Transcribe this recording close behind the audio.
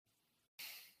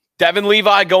Devon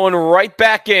Levi going right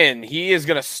back in. He is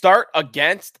going to start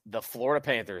against the Florida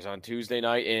Panthers on Tuesday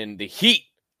night in the heat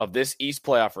of this East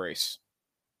playoff race.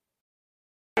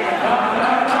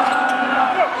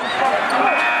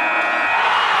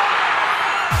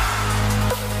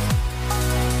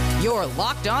 You're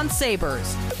Locked On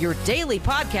Sabres, your daily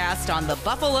podcast on the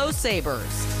Buffalo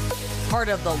Sabres. Part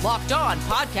of the Locked On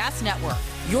Podcast Network,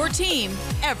 your team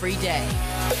every day.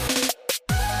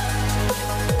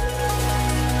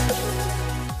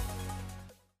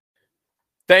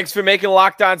 Thanks for making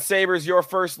Locked On Sabres your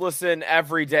first listen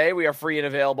every day. We are free and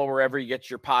available wherever you get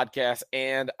your podcasts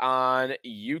and on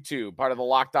YouTube. Part of the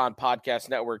Locked On Podcast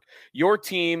Network, your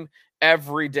team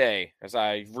every day. As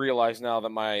I realize now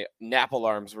that my nap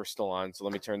alarms were still on, so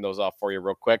let me turn those off for you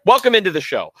real quick. Welcome into the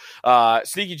show.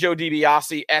 Sneaky Joe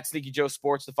DiBiase at Sneaky Joe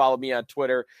Sports to follow me on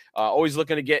Twitter. Always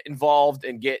looking to get involved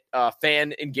and get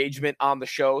fan engagement on the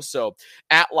show. So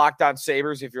at Locked On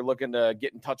Sabres, if you're looking to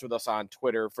get in touch with us on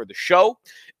Twitter for the show,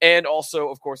 and also,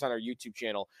 of course, on our YouTube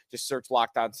channel, just search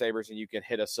Locked On Sabres and you can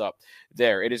hit us up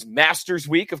there. It is Masters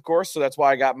Week, of course, so that's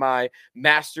why I got my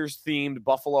Masters-themed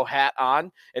Buffalo hat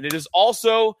on. And it is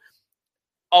also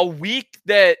a week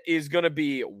that is going to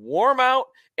be warm out,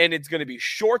 and it's going to be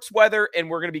shorts weather, and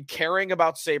we're going to be caring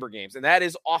about Sabre games, and that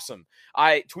is awesome.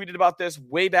 I tweeted about this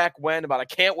way back when, about I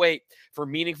can't wait for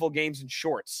meaningful games in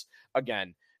shorts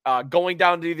again. Going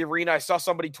down to the arena, I saw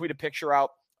somebody tweet a picture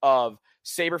out of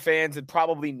Sabre fans in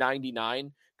probably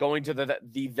 99 going to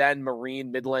the then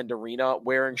Marine Midland Arena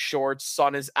wearing shorts.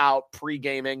 Sun is out,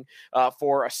 pre-gaming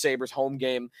for a Sabres home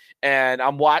game. And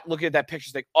I'm looking at that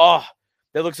picture like, oh,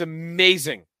 that looks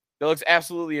amazing. That looks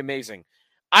absolutely amazing.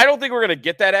 I don't think we're going to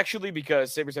get that, actually,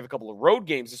 because Sabres have a couple of road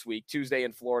games this week, Tuesday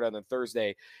in Florida and then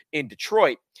Thursday in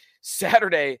Detroit.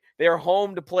 Saturday, they are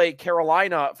home to play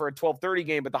Carolina for a 12:30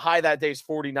 game, but the high that day is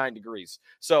 49 degrees.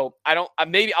 So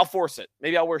maybe I'll force it.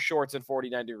 Maybe I'll wear shorts in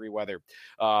 49-degree weather.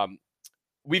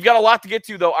 We've got a lot to get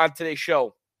to, though, on today's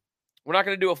show. We're not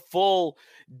going to do a full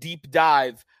deep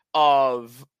dive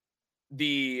of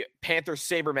the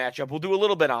Panthers-Sabre matchup. We'll do a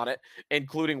little bit on it,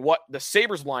 including what the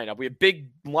Sabres lineup. We have big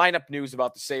lineup news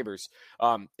about the Sabres.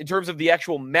 In terms of the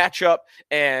actual matchup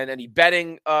and any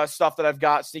betting stuff that I've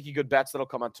got, sneaky good bets that'll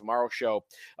come on tomorrow's show.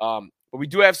 But we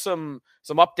do have some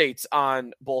updates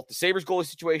on both the Sabres goalie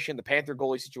situation, the Panther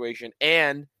goalie situation,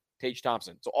 and Tage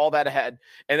Thompson. So all that ahead.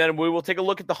 And then we will take a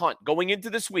look at the hunt. Going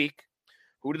into this week,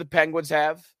 who do the Penguins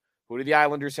have? Who do the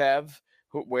Islanders have?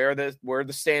 Where are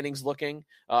the standings looking?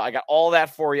 I got all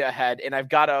that for you ahead. And I've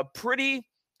got a pretty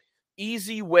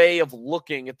easy way of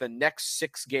looking at the next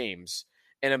 6 games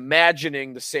and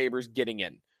imagining the Sabres getting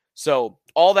in. So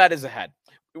all that is ahead.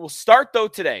 We will start, though,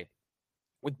 today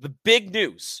with the big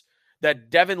news that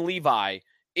Devon Levi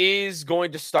is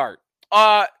going to start.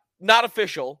 Not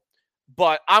official,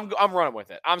 but I'm running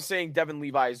with it. I'm saying Devon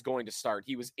Levi is going to start.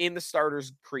 He was in the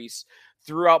starter's crease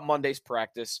throughout Monday's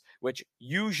practice, which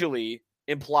usually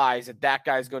implies that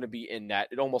guy's going to be in net.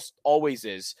 It almost always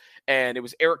is. And it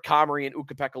was Eric Comrie and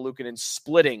Ukko-Pekka Luukkonen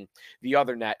splitting the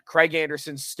other net. Craig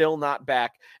Anderson still not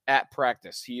back at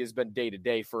practice. He has been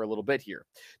day-to-day for a little bit here.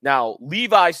 Now,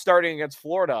 Levi starting against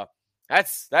Florida,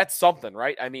 that's something,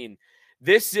 right? I mean,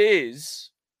 this is,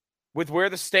 with where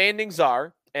the standings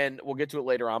are, and we'll get to it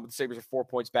later on, but the Sabres are 4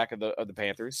 points back of the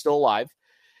Panthers, still alive.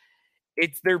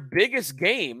 It's their biggest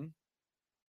game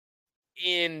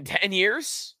in 10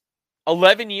 years,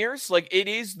 11 years. Like, it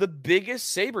is the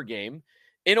biggest Sabre game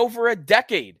in over a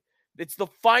decade. It's the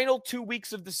final 2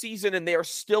 weeks of the season, and they are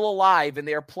still alive, and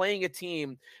they are playing a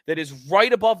team that is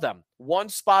right above them, one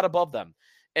spot above them.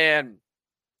 And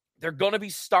they're going to be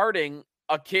starting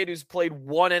a kid who's played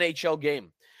one NHL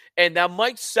game. And that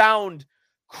might sound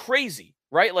crazy,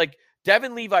 right? Like,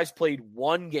 Devon Levi's played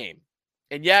one game.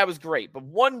 And yeah, it was great, but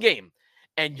one game.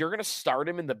 And you're going to start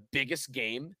him in the biggest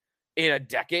game in a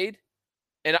decade?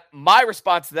 And my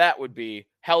response to that would be,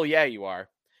 hell yeah, you are.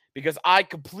 Because I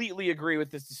completely agree with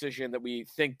this decision that we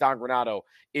think Don Granato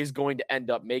is going to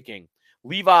end up making.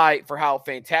 Levi, for how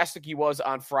fantastic he was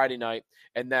on Friday night,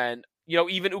 and then,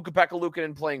 even Ukko-Pekka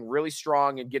Luukkonen playing really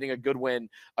strong and getting a good win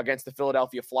against the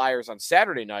Philadelphia Flyers on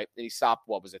Saturday night, and he stopped,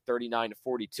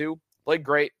 39-42? Played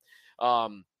great. I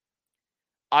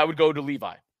would go to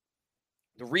Levi.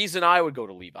 The reason I would go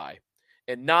to Levi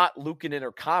and not Luukkonen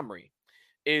or Comrie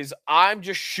is I'm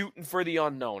just shooting for the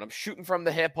unknown. I'm shooting from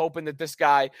the hip, hoping that this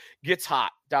guy gets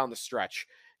hot down the stretch.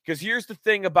 Because here's the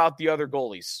thing about the other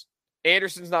goalies.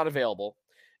 Anderson's not available.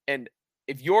 And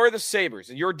if you're the Sabres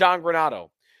and you're Don Granato,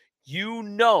 you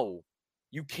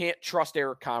can't trust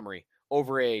Eric Comrie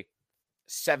over a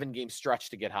 7-game stretch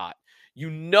to get hot.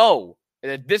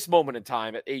 And at this moment in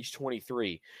time, at age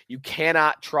 23, you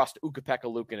cannot trust Ukko-Pekka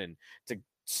Luukkonen to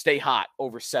stay hot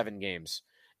over 7 games.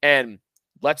 And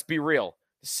let's be real,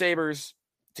 the Sabres,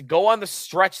 to go on the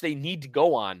stretch they need to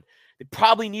go on, they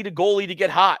probably need a goalie to get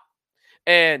hot.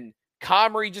 And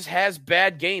Comrie just has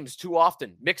bad games too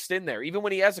often mixed in there. Even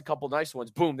when he has a couple nice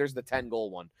ones, boom, there's the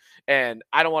 10-goal one. And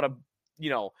I don't want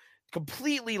to,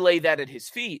 completely lay that at his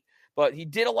feet, but he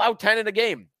did allow 10 in a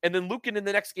game. And then Luukkonen in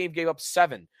the next game gave up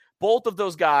 7. Both of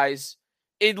those guys,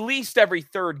 at least every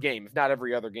third game, if not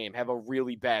every other game, have a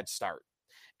really bad start.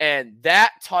 And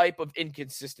that type of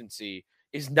inconsistency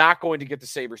is not going to get the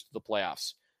Sabres to the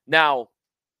playoffs. Now,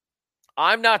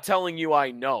 I'm not telling you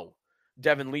I know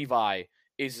Devon Levi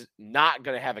is not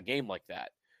going to have a game like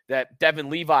that. That Devon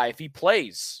Levi, if he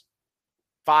plays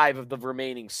 5 of the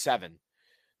remaining 7,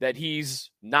 that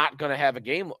he's not going to have a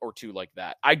game or 2 like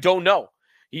that. I don't know.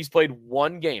 He's played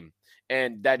 1 game,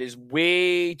 and that is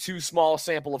way too small a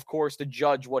sample, of course, to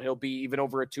judge what he'll be even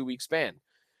over a 2-week span.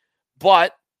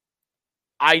 But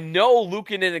I know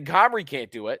Luukkonen and Comrie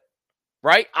can't do it,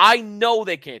 right? I know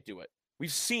they can't do it.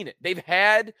 We've seen it. They've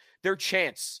had their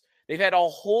chance. They've had a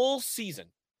whole season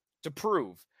to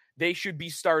prove they should be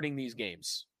starting these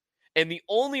games. And the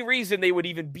only reason they would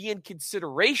even be in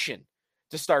consideration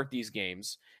to start these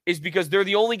games is because they're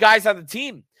the only guys on the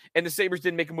team, and the Sabres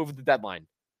didn't make a move at the deadline.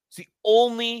 It's the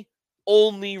only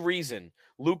reason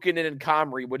Luukkonen and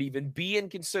Comrie would even be in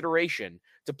consideration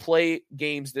to play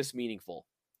games this meaningful.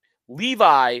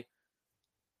 Levi,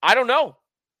 I don't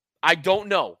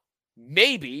know.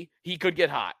 Maybe he could get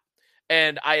hot.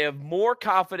 And I have more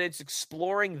confidence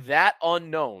exploring that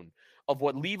unknown of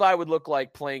what Levi would look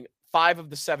like playing 5 of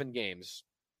the 7 games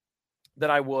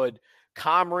than I would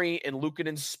Comrie and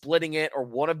Luukkonen splitting it, or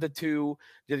one of the two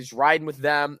that he's riding with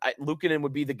them. Luukkonen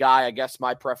would be the guy. I guess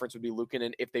my preference would be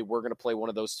Luukkonen if they were going to play one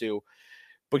of those two.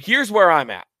 But here's where I'm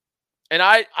at.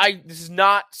 And this is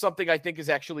not something I think is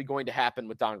actually going to happen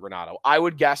with Don Granato. I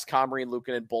would guess Comrie and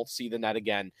Luukkonen both see the net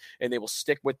again, and they will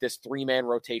stick with this 3-man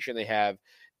rotation they have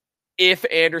if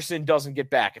Anderson doesn't get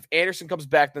back. If Anderson comes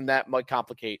back, then that might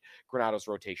complicate Granato's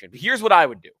rotation. But here's what I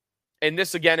would do. And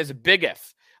this, again, is a big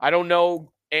if. I don't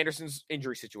know Anderson's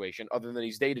injury situation other than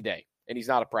he's day-to-day, and he's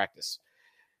not at practice.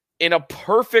 In a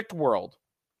perfect world,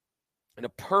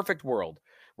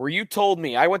 where you told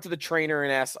me, I went to the trainer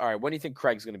and asked, all right, when do you think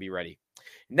Craig's going to be ready?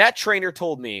 And that trainer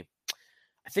told me,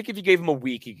 I think if you gave him a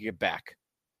week, he could get back.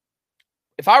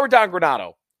 If I were Don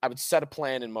Granato, I would set a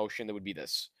plan in motion that would be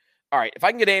this. All right, if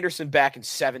I can get Anderson back in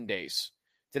 7 days,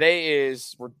 today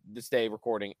is, this day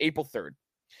recording, April 3rd.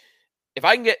 If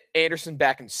I can get Anderson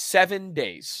back in 7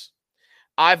 days,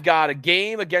 I've got a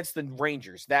game against the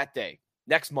Rangers that day,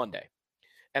 next Monday.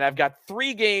 And I've got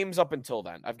 3 games up until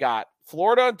then. I've got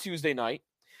Florida on Tuesday night.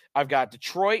 I've got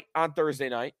Detroit on Thursday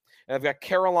night. And I've got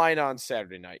Carolina on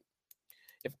Saturday night.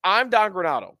 If I'm Don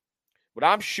Granato, what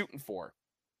I'm shooting for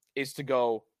is to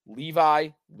go Levi,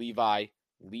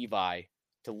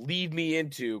 to lead me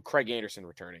into Craig Anderson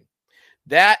returning.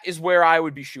 That is where I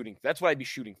would be shooting. That's what I'd be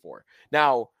shooting for.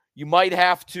 Now, you might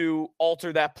have to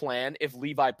alter that plan if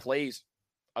Levi plays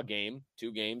a game,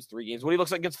 2 games, 3 games, what he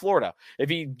looks like against Florida. If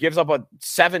he gives up a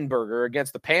 7-burger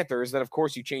against the Panthers, then of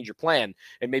course you change your plan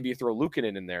and maybe you throw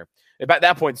Luukkonen in there. And at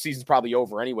that point, the season's probably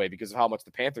over anyway because of how much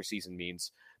the Panther season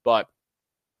means. But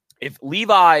if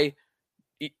Levi,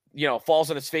 falls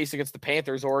on his face against the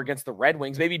Panthers or against the Red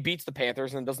Wings, maybe beats the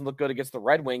Panthers and doesn't look good against the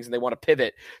Red Wings, and they want to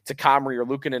pivot to Comrie or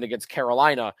Luukkonen against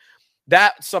Carolina,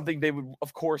 that's something they would,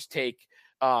 of course, take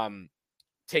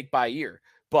by ear.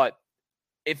 But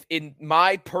if in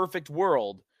my perfect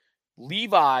world,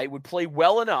 Levi would play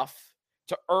well enough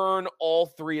to earn all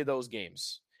 3 of those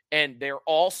games, and they're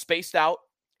all spaced out.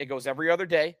 It goes every other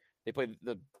day. They play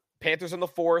the Panthers on the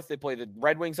 4th, they play the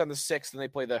Red Wings on the 6th, and they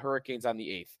play the Hurricanes on the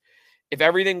 8th. If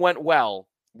everything went well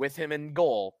with him in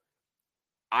goal,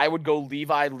 I would go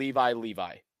Levi.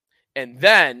 And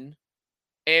then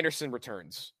Anderson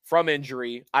returns from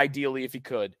injury, ideally if he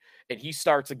could, and he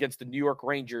starts against the New York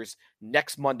Rangers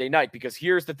next Monday night. Because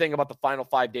here's the thing about the final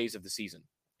 5 days of the season.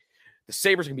 The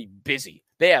Sabres are going to be busy.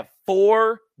 They have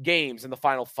 4 games in the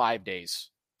final 5 days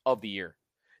of the year.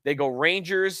 They go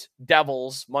Rangers,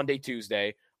 Devils, Monday,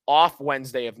 Tuesday, off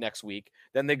Wednesday of next week.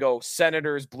 Then they go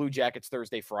Senators, Blue Jackets,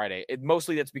 Thursday, Friday.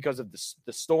 Mostly that's because of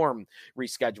the storm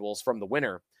reschedules from the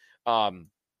winter.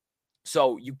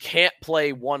 So you can't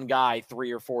play one guy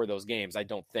 3 or 4 of those games, I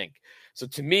don't think. So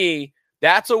to me,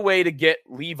 that's a way to get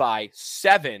Levi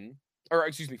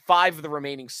 5 of the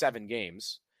remaining 7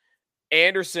 games.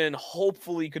 Anderson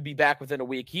hopefully could be back within a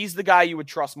week. He's the guy you would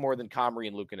trust more than Comrie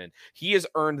and Luukkonen. He has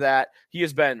earned that. He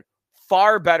has been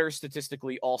far better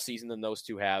statistically all season than those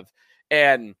two have.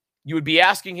 And you would be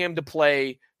asking him to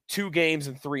play 2 games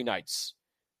in 3 nights.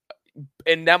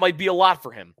 And that might be a lot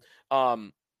for him.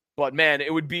 But man,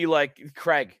 it would be like,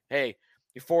 Craig, hey,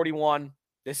 you're 41.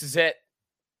 This is it.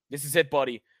 This is it,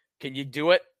 buddy. Can you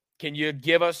do it? Can you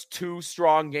give us 2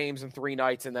 strong games in 3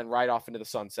 nights and then ride off into the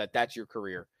sunset? That's your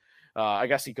career. I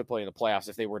guess he could play in the playoffs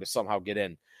if they were to somehow get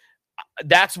in.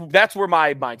 That's where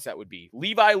my mindset would be.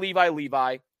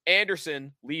 Levi,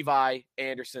 Anderson, Levi,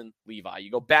 Anderson, Levi.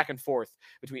 You go back and forth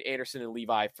between Anderson and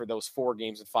Levi for those 4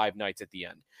 games and 5 nights at the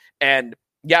end. And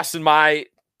yes, in my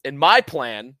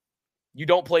plan, you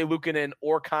don't play Luukkonen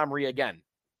or Comrie again.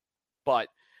 But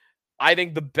I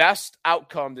think the best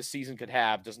outcome this season could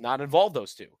have does not involve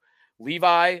those 2.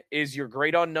 Levi is your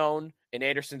great unknown, and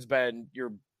Anderson's been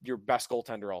your best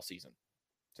goaltender all season.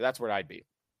 So that's where I'd be.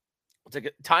 We'll take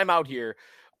a time out here.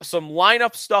 Some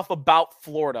lineup stuff about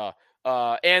Florida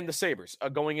and the Sabres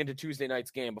going into Tuesday night's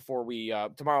game before we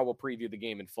tomorrow we'll preview the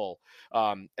game in full.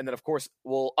 And then, of course,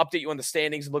 we'll update you on the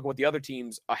standings and look at what the other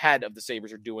teams ahead of the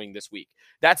Sabres are doing this week.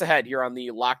 That's ahead here on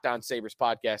the Locked On Sabres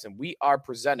podcast, and we are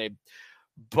presented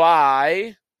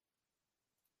by,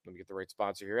 let me get the right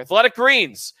sponsor here, Athletic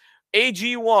Greens.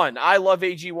 AG1. I love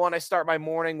AG1. I start my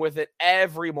morning with it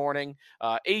every morning.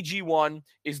 AG1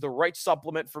 is the right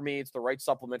supplement for me. It's the right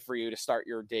supplement for you to start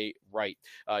your day right.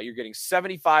 You're getting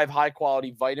 75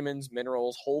 high-quality vitamins,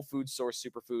 minerals, whole food source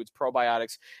superfoods,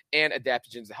 probiotics, and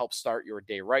adaptogens to help start your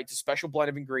day right. It's a special blend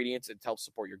of ingredients that helps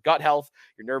support your gut health,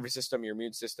 your nervous system, your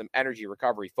immune system, energy,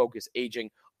 recovery, focus,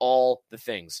 aging, all the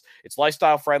things. It's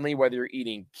lifestyle friendly, whether you're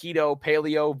eating keto,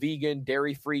 paleo, vegan,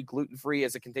 dairy-free, gluten-free,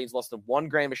 as it contains less than 1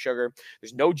 gram of sugar.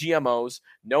 There's no GMOs,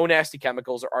 no nasty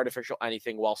chemicals or artificial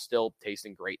anything while still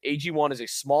tasting great. AG1 is a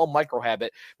small micro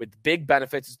habit with big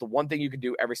benefits. It's the one thing you can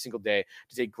do every single day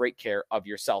to take great care of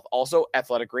yourself. Also,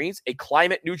 Athletic Greens, a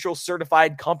climate neutral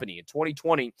certified company. In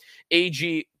 2020,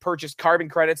 AG purchased carbon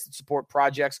credits that support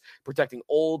projects protecting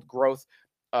old growth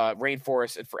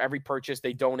rainforests, and for every purchase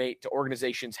they donate to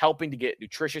organizations helping to get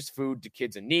nutritious food to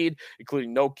kids in need,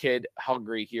 including No Kid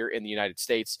Hungry here in the United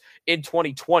States. In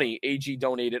 2020, AG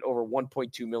donated over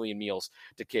 1.2 million meals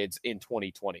to kids in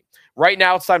 2020. Right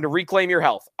now, it's time to reclaim your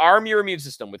health. Arm your immune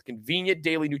system with convenient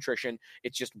daily nutrition.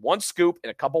 It's just 1 scoop in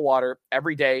a cup of water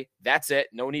every day. That's it.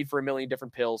 No need for a million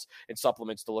different pills and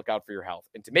supplements to look out for your health.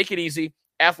 And to make it easy,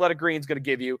 Athletic Greens is going to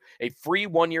give you a free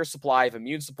 1-year supply of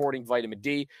immune-supporting vitamin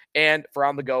D, and for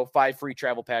on the go, 5 free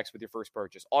travel packs with your first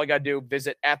purchase. All you got to do,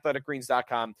 visit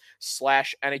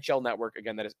athleticgreens.com/NHL Network.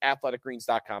 Again, that is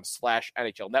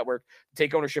athleticgreens.com/NHL Network.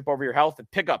 Take ownership over your health and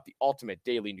pick up the ultimate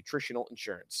daily nutritional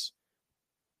insurance.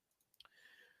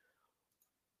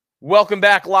 Welcome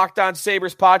back, Locked On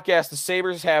Sabres podcast. The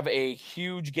Sabres have a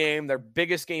huge game, their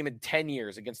biggest game in 10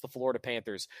 years against the Florida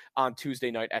Panthers on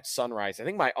Tuesday night at sunrise. I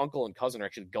think my uncle and cousin are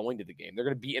actually going to the game. They're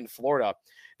going to be in Florida.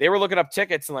 They were looking up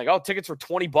tickets and like, oh, tickets for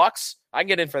 $20. I can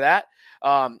get in for that.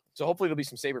 So hopefully there'll be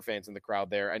some Sabre fans in the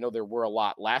crowd there. I know there were a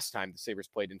lot last time the Sabres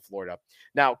played in Florida.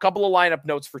 Now, a couple of lineup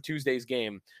notes for Tuesday's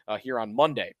game here on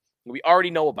Monday we already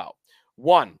know about.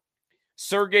 1,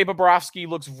 Sergei Bobrovsky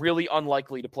looks really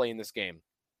unlikely to play in this game.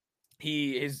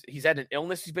 He's had an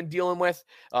illness he's been dealing with,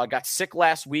 got sick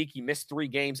last week. He missed 3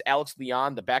 games. Alex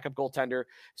Leon, the backup goaltender,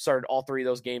 started all 3 of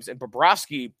those games. And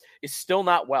Bobrovsky is still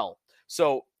not well.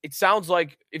 So it sounds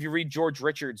like if you read George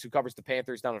Richards, who covers the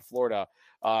Panthers down in Florida,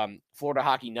 Florida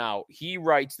Hockey Now, he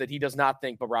writes that he does not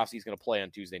think Bobrovsky is going to play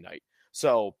on Tuesday night.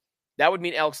 So that would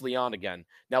mean Alex Leon again.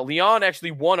 Now, Leon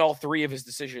actually won all 3 of his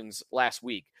decisions last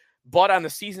week. But on the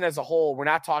season as a whole, we're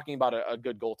not talking about a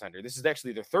good goaltender. This is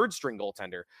actually their 3rd string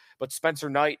goaltender. But Spencer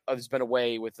Knight has been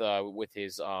away with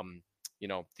his the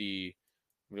what do you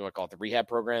want to call it, the rehab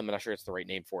program? I'm not sure it's the right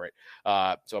name for it.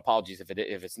 So apologies if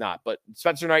it's not. But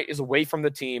Spencer Knight is away from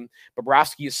the team.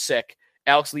 Bobrovsky is sick.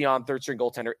 Alex Leon, 3rd string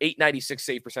goaltender, .896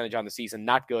 save percentage on the season,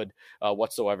 not good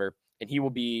whatsoever. And he will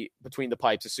be between the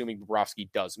pipes, assuming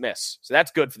Bobrovsky does miss. So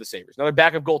that's good for the Sabres. Another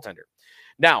backup goaltender.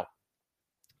 Now,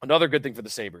 another good thing for the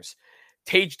Sabres,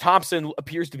 Tage Thompson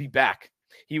appears to be back.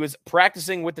 He was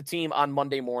practicing with the team on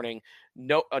Monday morning.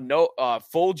 No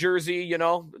full jersey,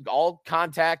 all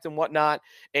contact and whatnot.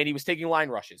 And he was taking line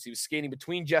rushes. He was skating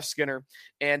between Jeff Skinner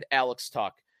and Alex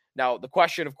Tuch. Now, the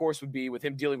question, of course, would be with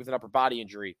him dealing with an upper body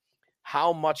injury,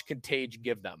 how much can Tage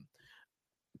give them?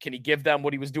 Can he give them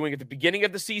what he was doing at the beginning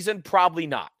of the season? Probably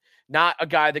not. Not a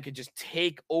guy that could just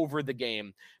take over the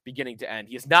game beginning to end.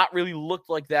 He has not really looked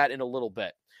like that in a little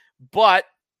bit. But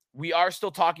we are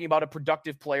still talking about a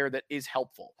productive player that is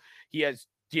helpful. He had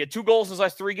 2 goals in his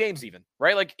last 3 games even,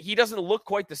 right? Like, he doesn't look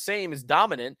quite the same as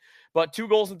dominant, but 2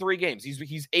 goals in 3 games.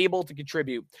 He's able to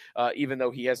contribute even though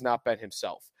he has not been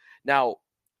himself. Now,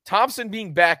 Thompson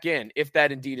being back in, if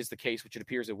that indeed is the case, which it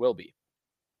appears it will be,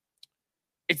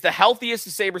 it's the healthiest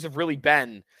the Sabres have really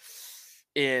been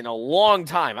in a long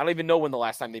time. I don't even know when the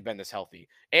last time they've been this healthy.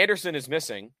 Anderson is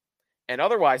missing. And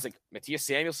otherwise, like Matthias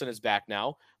Samuelsson is back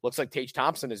now. Looks like Tage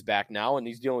Thompson is back now, and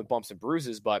he's dealing with bumps and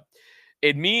bruises. But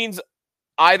it means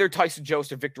either Tyson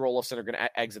Jost or Victor Olofsson are going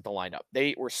to exit the lineup.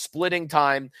 They were splitting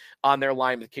time on their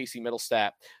line with Casey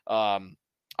Middlestat on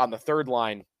the third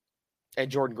line and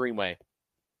Jordan Greenway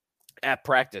at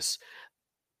practice.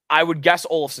 I would guess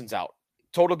Olofsson's out.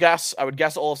 Total guess, I would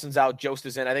guess Olofsson's out. Jost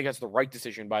is in. I think that's the right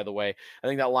decision, by the way. I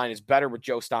think that line is better with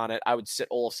Jost on it. I would sit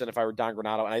Olofsson if I were Don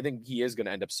Granato, and I think he is going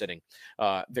to end up sitting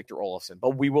Victor Olofsson.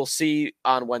 But we will see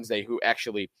on Wednesday who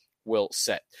actually will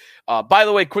sit. By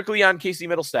the way, quickly on Casey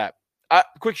Middlestat,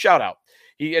 quick shout-out.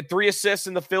 He had 3 assists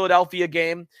in the Philadelphia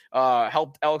game,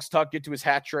 helped Alex Tuch get to his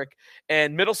hat trick,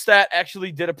 and Middlestat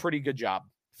actually did a pretty good job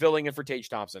filling in for Tage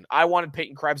Thompson. I wanted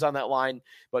Peyton Krebs on that line,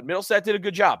 but Middlestat did a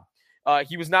good job.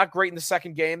 He was not great in the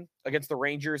second game against the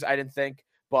Rangers, I didn't think,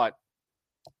 but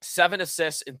 7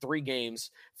 assists in 3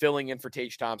 games, filling in for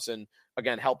Tage Thompson.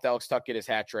 Again, helped Alex Tuch get his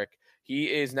hat trick.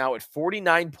 He is now at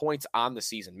 49 points on the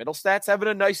season. Middlestat's having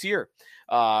a nice year.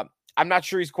 I'm not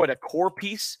sure he's quite a core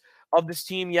piece of this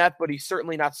team yet, but he's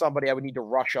certainly not somebody I would need to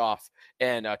rush off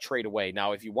and trade away.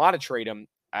 Now, if you want to trade him,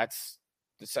 that's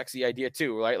the sexy idea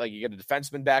too, right? Like you get a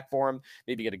defenseman back for him,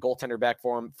 maybe get a goaltender back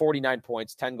for him. 49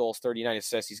 points, 10 goals, 39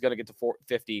 assists. He's going to get to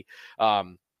 50.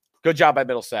 Good job by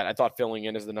Middlestat. I thought filling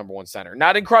in as the number 1 center.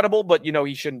 Not incredible, but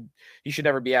he should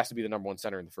never be asked to be the number 1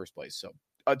 center in the first place. So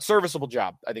a serviceable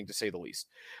job, I think, to say the least.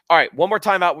 All right, one more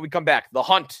time out when we come back. The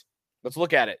hunt. Let's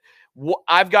look at it.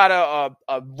 I've got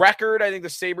a record I think the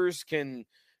Sabres can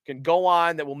go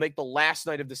on that will make the last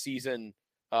night of the season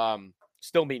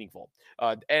still meaningful.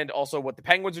 And also what the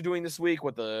Penguins are doing this week,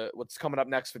 what's coming up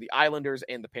next for the Islanders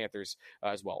and the Panthers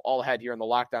as well. All ahead here on the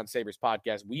Locked On Sabres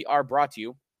podcast. We are brought to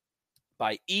you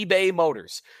by eBay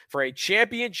Motors. For a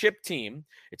championship team,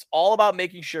 it's all about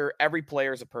making sure every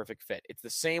player is a perfect fit. It's the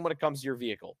same when it comes to your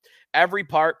vehicle. Every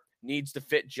part needs to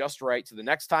fit just right. So the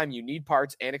next time you need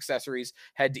parts and accessories,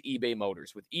 head to eBay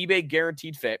Motors. With eBay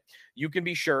Guaranteed Fit, you can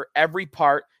be sure every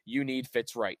part you need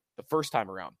fits right the first time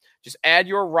around. Just add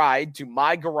your ride to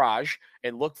My Garage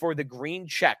and look for the green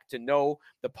check to know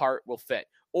the part will fit,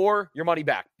 or your money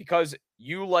back. Because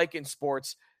you like in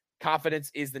sports,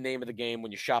 confidence is the name of the game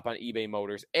when you shop on eBay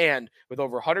Motors. And with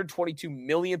over 122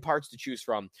 million parts to choose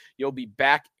from, you'll be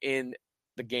back in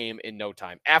the game in no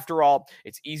time. After all,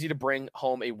 it's easy to bring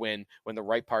home a win when the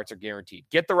right parts are guaranteed.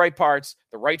 Get the right parts,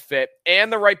 the right fit,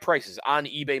 and the right prices on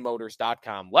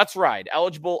ebaymotors.com. Let's ride.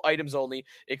 Eligible items only.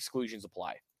 Exclusions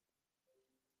apply.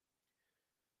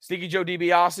 Sneaky Joe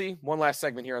DiBiase, one last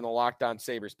segment here on the Locked On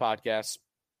Sabres podcast.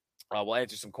 We'll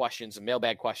answer some questions, some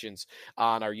mailbag questions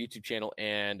on our YouTube channel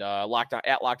and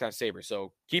Locked On Sabres.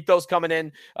 So keep those coming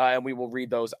in, and we will read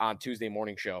those on Tuesday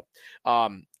morning show.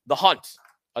 The Hunt.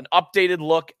 An updated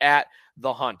look at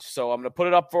the hunt. So I'm going to put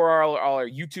it up for all our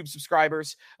YouTube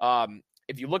subscribers.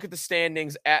 If you look at the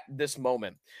standings at this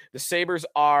moment, the Sabres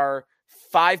are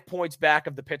 5 points back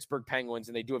of the Pittsburgh Penguins,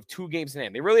 and they do have 2 games in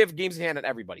hand. They really have games in hand on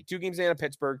everybody. 2 games in hand on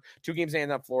Pittsburgh, 2 games in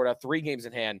hand on Florida, 3 games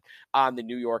in hand on the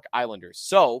New York Islanders.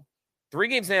 So 3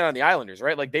 games in hand on the Islanders,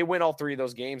 right? Like they win all 3 of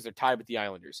those games. They're tied with the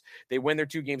Islanders. They win their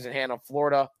 2 games in hand on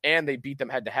Florida, and they beat them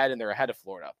head to head, and they're ahead of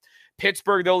Florida.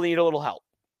 Pittsburgh, they'll need a little help.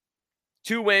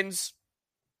 2 wins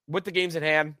with the games in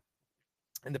hand,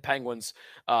 and the Penguins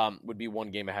would be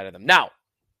 1 game ahead of them. Now,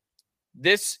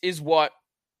 this is what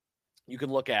you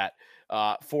can look at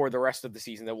for the rest of the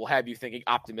season that will have you thinking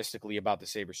optimistically about the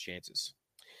Sabres' chances.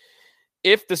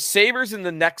 If the Sabres in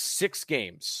the next 6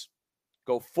 games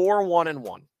go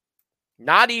 4-1-1,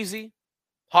 not easy,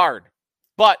 hard,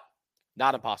 but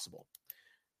not impossible.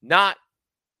 Not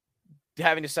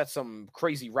having to set some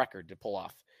crazy record to pull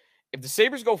off. If the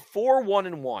Sabres go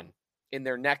 4-1-1 in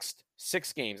their next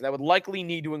 6 games, that would likely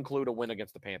need to include a win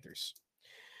against the Panthers.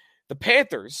 The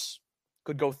Panthers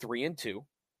could go 3-2.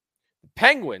 The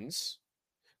Penguins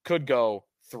could go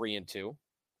 3-2.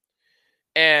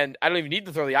 And I don't even need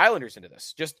to throw the Islanders into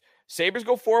this. Just Sabres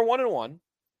go 4-1-1.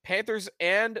 Panthers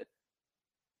and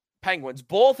Penguins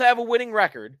both have a winning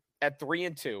record at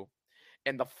 3-2.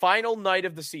 And the final night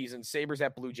of the season, Sabres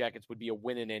at Blue Jackets would be a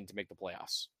win and in to make the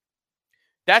playoffs.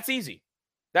 That's easy.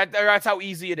 That's how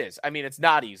easy it is. I mean, it's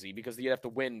not easy because you'd have to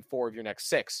win 4 of your next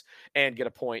 6 and get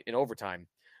a point in overtime.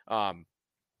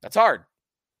 That's hard.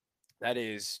 That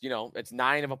is, it's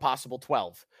 9 of a possible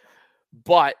 12.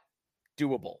 But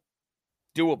doable.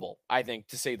 Doable, I think,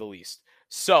 to say the least.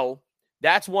 So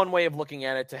That's one way of looking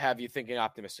at it to have you thinking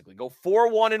optimistically. Go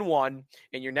 4-1-1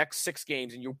 in your next 6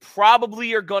 games, and you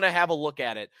probably are going to have a look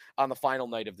at it on the final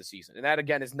night of the season. And that,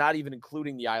 again, is not even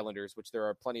including the Islanders, which there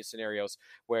are plenty of scenarios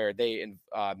where they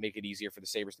make it easier for the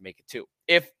Sabres to make it too.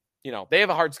 If, they have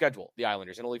a hard schedule, the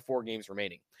Islanders, and only 4 games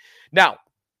remaining. Now,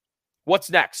 what's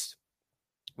next?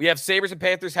 We have Sabres and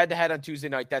Panthers head-to-head on Tuesday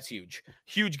night. That's huge.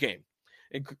 Huge game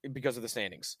because of the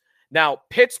standings. Now,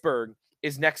 Pittsburgh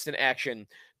is next in action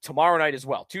tomorrow night as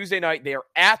well. Tuesday night, they are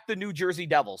at the New Jersey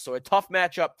Devils, so a tough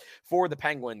matchup for the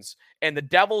Penguins. And the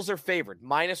Devils are favored,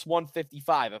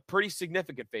 -155, a pretty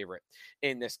significant favorite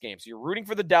in this game. So you're rooting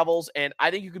for the Devils, and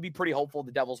I think you could be pretty hopeful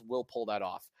the Devils will pull that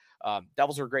off.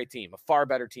 Devils are a great team, a far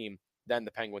better team than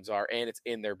the Penguins are, and it's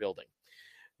in their building.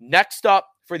 Next up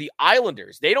for the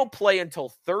Islanders, they don't play until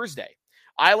Thursday.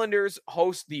 Islanders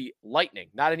host the Lightning.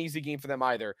 Not an easy game for them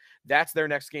either. That's their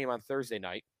next game on Thursday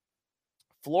night.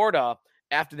 Florida,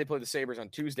 after they play the Sabres on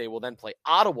Tuesday, will then play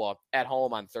Ottawa at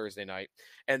home on Thursday night.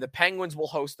 And the Penguins will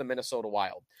host the Minnesota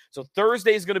Wild. So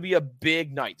Thursday is going to be a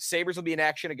big night. Sabres will be in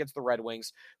action against the Red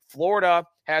Wings. Florida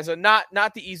has a not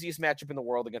the easiest matchup in the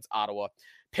world against Ottawa.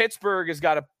 Pittsburgh has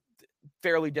got a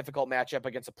fairly difficult matchup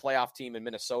against a playoff team in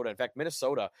Minnesota. In fact,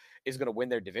 Minnesota is going to win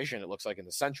their division, it looks like, in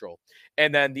the Central.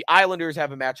 And then the Islanders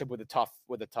have a matchup with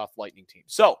a tough Lightning team.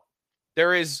 So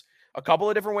there is a couple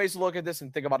of different ways to look at this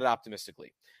and think about it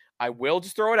optimistically. I will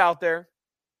just throw it out there,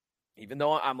 even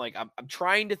though I'm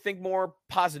trying to think more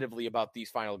positively about these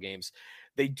final games.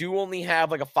 They do only have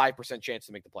like a 5% chance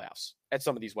to make the playoffs at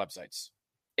some of these websites.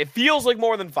 It feels like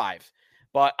more than 5.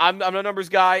 But I'm a numbers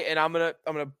guy, and I'm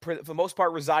gonna for the most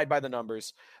part reside by the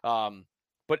numbers.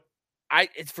 But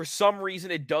it's for some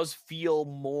reason it does feel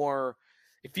more.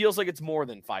 It feels like it's more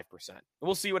than 5%.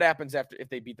 We'll see what happens if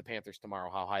they beat the Panthers tomorrow.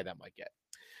 How high that might get.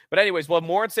 But anyways, we'll have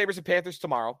more on Sabres and Panthers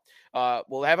tomorrow.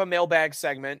 We'll have a mailbag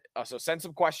segment, so send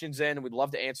some questions in, and we'd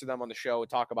love to answer them on the show and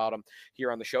talk about them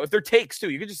here on the show. If they're takes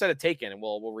too, you can just send a take in, and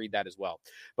we'll read that as well.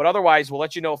 But otherwise, we'll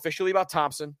let you know officially about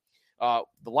Thompson. The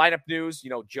lineup news,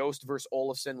 Jost versus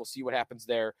Olofsson. We'll see what happens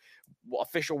there.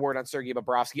 Official word on Sergei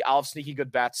Bobrovsky. I'll have sneaky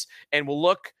good bets, and we'll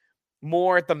look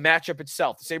more at the matchup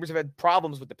itself. The Sabres have had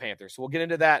problems with the Panthers, so we'll get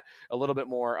into that a little bit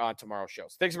more on tomorrow's show.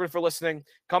 So thanks everybody for listening.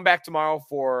 Come back tomorrow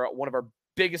for one of our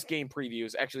biggest game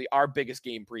previews, actually our biggest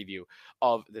game preview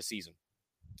of the season.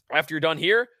 After you're done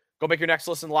here, go make your next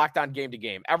listen Locked On Game to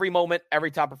Game. Every moment,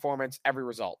 every top performance, every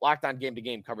result. Locked On Game to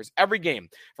Game covers every game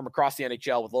from across the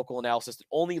NHL with local analysis that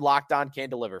only Locked On can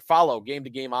deliver. Follow Game to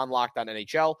Game on Locked On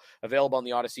NHL, available on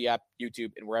the Odyssey app,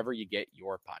 YouTube, and wherever you get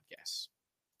your podcasts.